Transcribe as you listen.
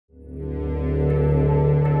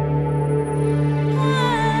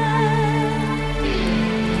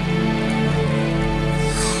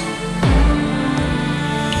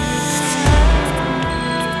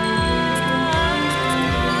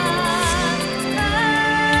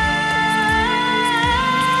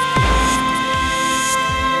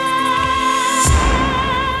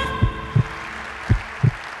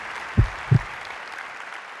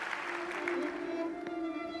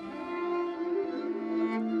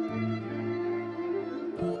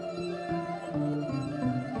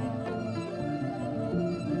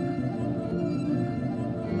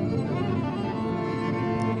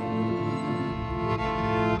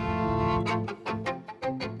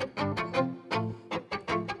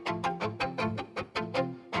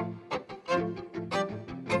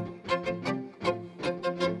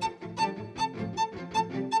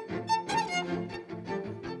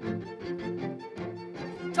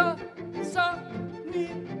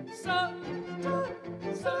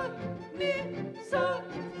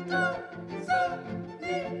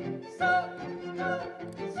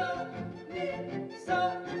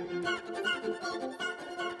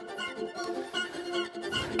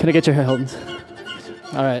Can I get your hands?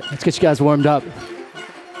 All right, let's get you guys warmed up.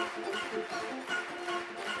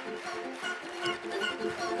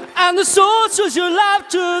 And the sword shows your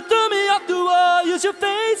laughter, threw me off the wall. Use your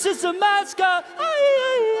face as a mascot.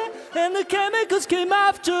 And the chemicals came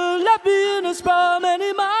after, left me in a spell.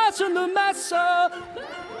 Many miles from the massa.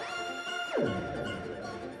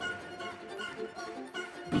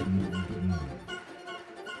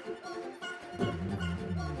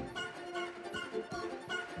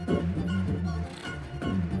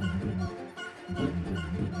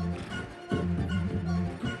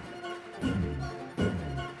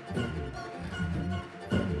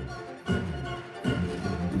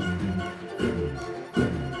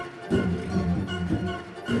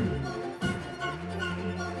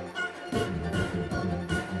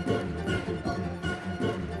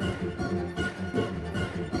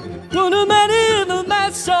 Too many in the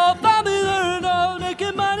mess up, family no,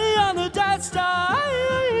 making money on the death star.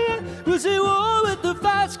 We see war with the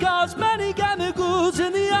fast cars, many chemicals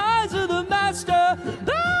in the eyes of the master.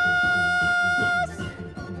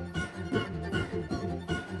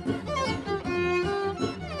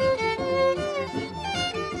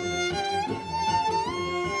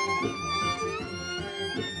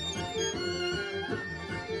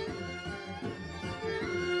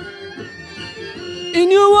 In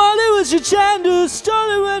your wallet was your chandler,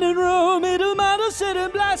 stolen when in Rome, made a model set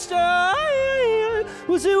and blaster.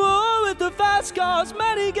 Was he war with the fast cars,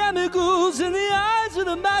 many chemicals in the eyes of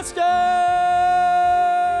the master.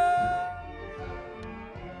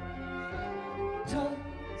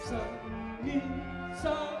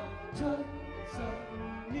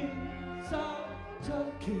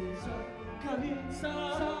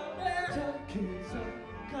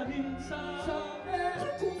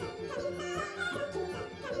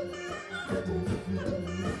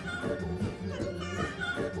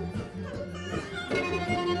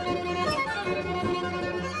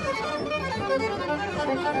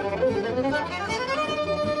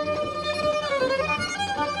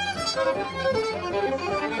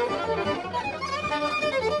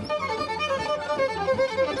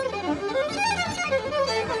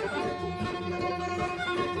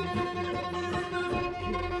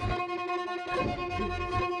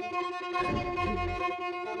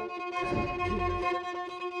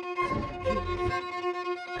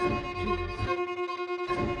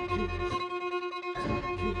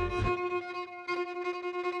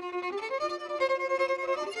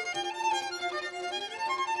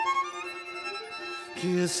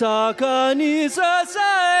 Kisaka ni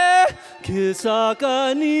sasae,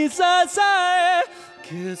 kisaka ni sasae,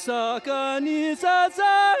 kisaka ni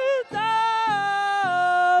sasae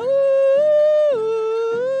da.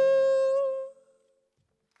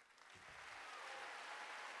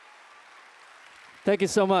 Thank you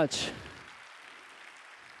so much.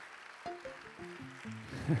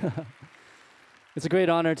 It's a great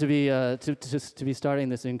honor to be to be starting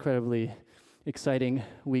this incredibly exciting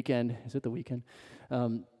weekend. Is it the weekend?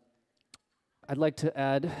 I'd like to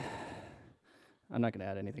add, I'm not going to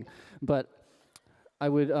add anything, but I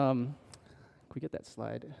would, can we get that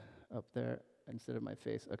slide up there instead of my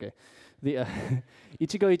face? Okay. The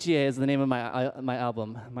Ichi-go, ichi-e is the name of my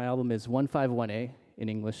album. My album is 151A in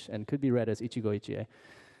English and could be read as Ichi-go, ichi-e.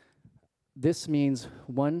 This means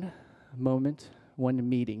one moment, one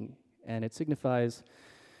meeting, and it signifies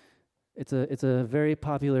it's a very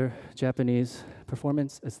popular Japanese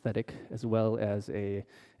performance aesthetic as well as an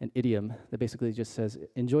idiom that basically just says,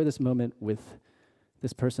 enjoy this moment with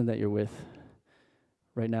this person that you're with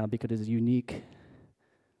right now because it is unique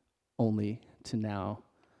only to now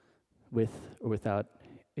with or without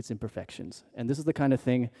its imperfections. And this is the kind of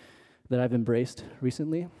thing that I've embraced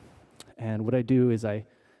recently. And what I do is when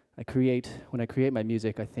I create my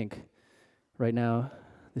music, I think right now,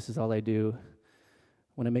 this is all I do.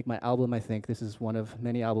 When I make my album, I think this is one of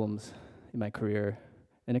many albums in my career.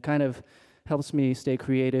 And it kind of helps me stay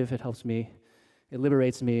creative. It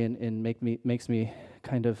liberates me and makes me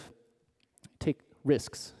kind of take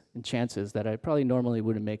risks and chances that I probably normally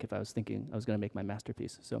wouldn't make if I was thinking I was going to make my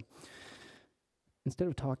masterpiece. So instead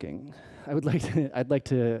of talking, I'd like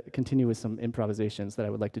to continue with some improvisations that I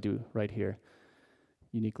would like to do right here,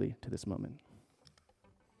 uniquely to this moment.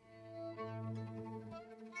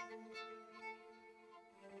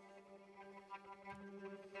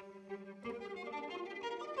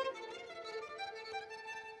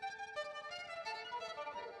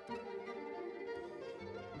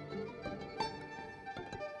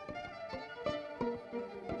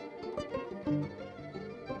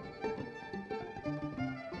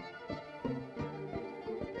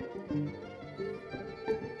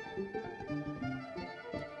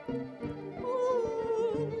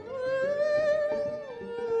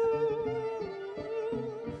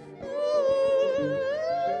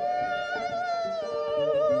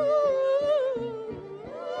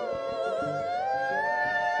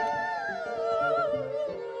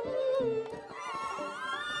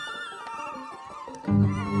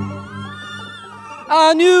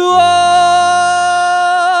 I knew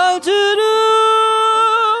what to do.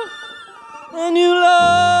 I knew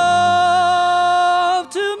love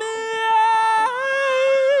to me.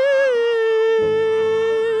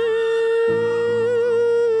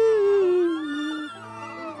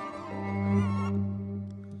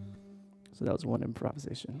 So that was one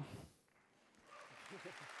improvisation.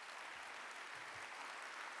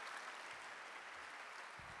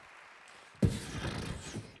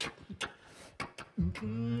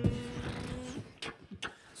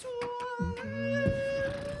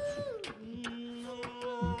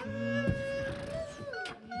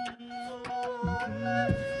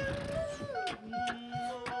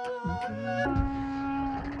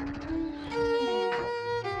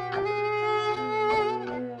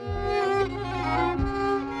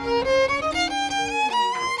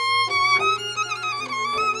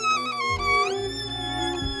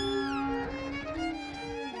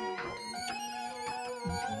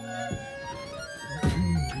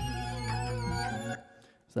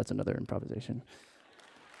 So that's another improvisation.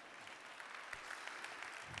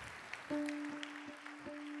 Well,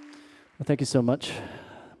 thank you so much.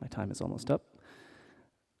 My time is almost up.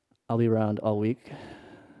 I'll be around all week.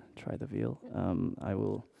 Try the veal. I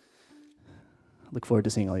will look forward to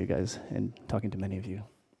seeing all you guys and talking to many of you.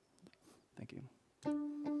 Thank you.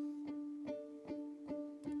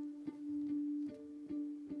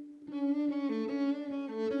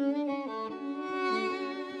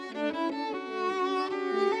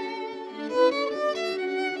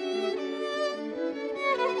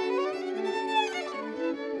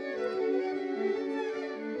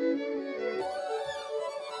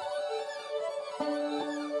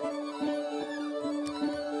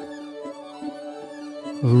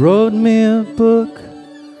 Wrote me a book,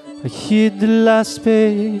 I hid the last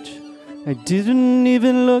page, I didn't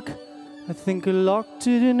even look, I think I locked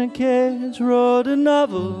it in a cage. Wrote a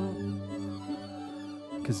novel,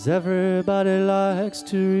 'cause everybody likes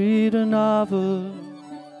to read a novel.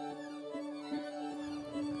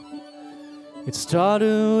 It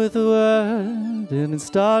started with a word, and it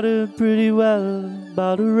started pretty well,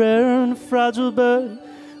 about a rare and fragile bird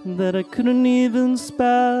that I couldn't even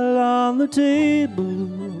spell. On the table,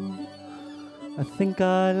 I think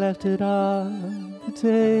I left it on the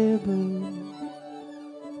table.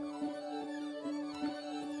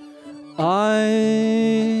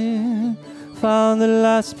 I found the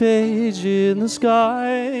last page in the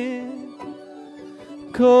sky,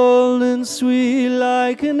 cold and sweet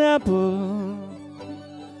like an apple.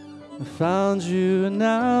 I found you, and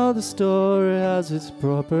now the story has its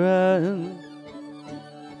proper end.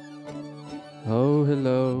 Oh,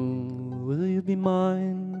 hello, will you be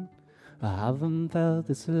mine? I haven't felt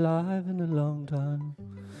this alive in a long time.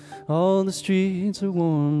 All the streets are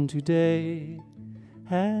warm today.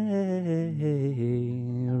 Hey,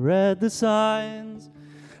 I read the signs.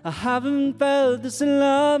 I haven't felt this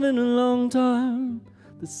alive in a long time.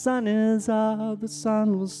 The sun is out, the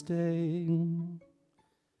sun will stay.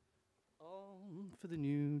 On for the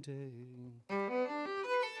new day.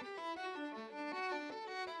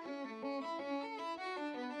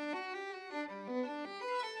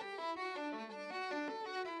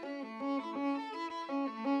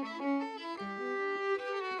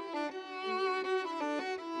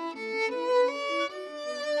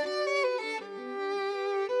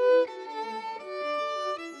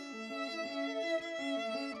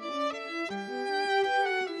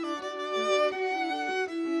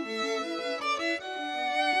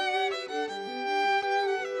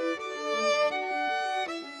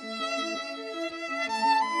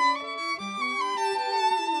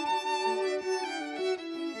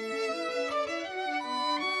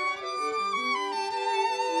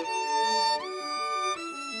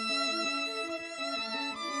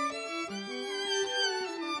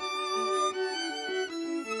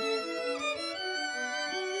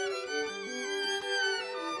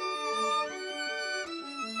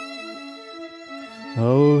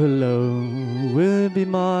 Oh, hello, will it be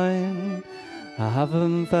mine? I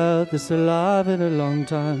haven't felt this alive in a long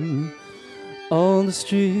time. All the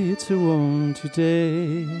streets are warm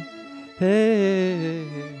today. Hey.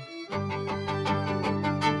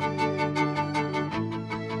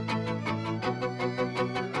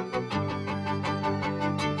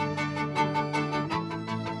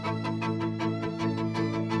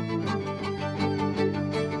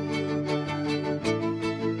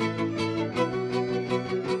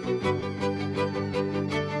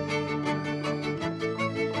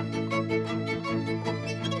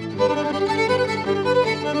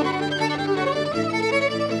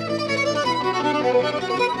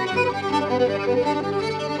 Thank you.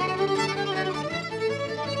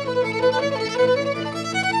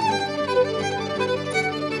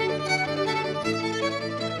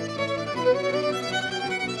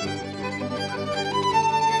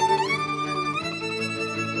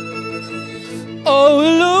 Oh,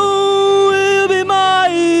 hello will be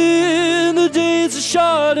mine. The days are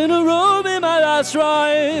short and a room in my last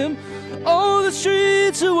rhyme. Oh, the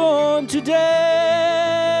streets are warm today.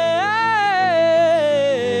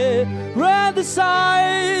 Read the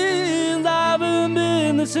signs, I haven't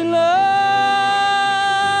been this in love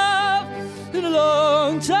in a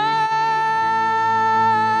long time.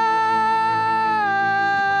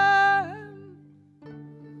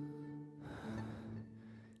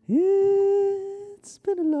 It's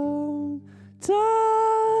been a long time.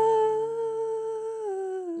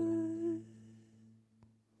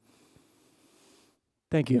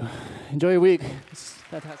 Thank you. Enjoy your week. It's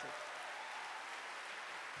fantastic.